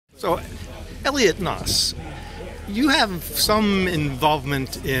So, Elliot Nuss, you have some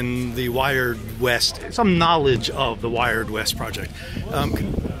involvement in the WiredWest, some knowledge of the WiredWest project.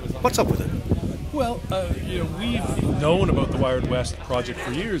 What's up with it? Well, we've known about the WiredWest project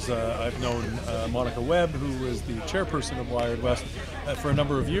for years. I've known Monica Webb, who was the chairperson of WiredWest, for a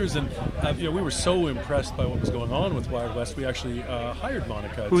number of years, and we were so impressed by what was going on with WiredWest, we actually hired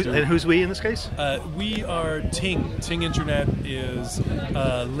Monica. And who's we in this case? We are Ting. Ting Internet is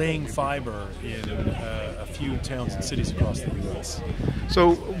laying fiber in a few towns and cities across the U.S.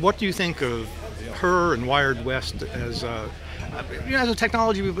 So, what do you think of her and WiredWest as a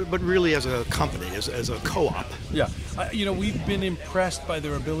technology, but really as a company, as a co-op? Yeah, we've been impressed by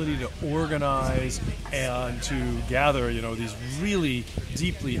their ability to organize and to gather, these really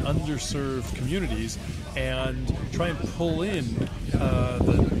deeply underserved communities and try and pull in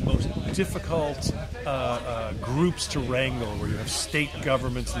the most difficult groups to wrangle, where you have state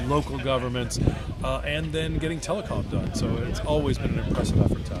governments, local governments, and then getting telecom done. So it's always been an impressive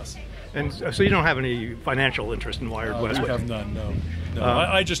effort to us. And so you don't have any financial interest in WiredWest? We have none, no.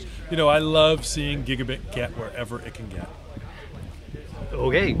 I just, I love seeing gigabit get wherever it can get.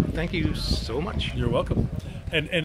 Okay, thank you so much. You're welcome. And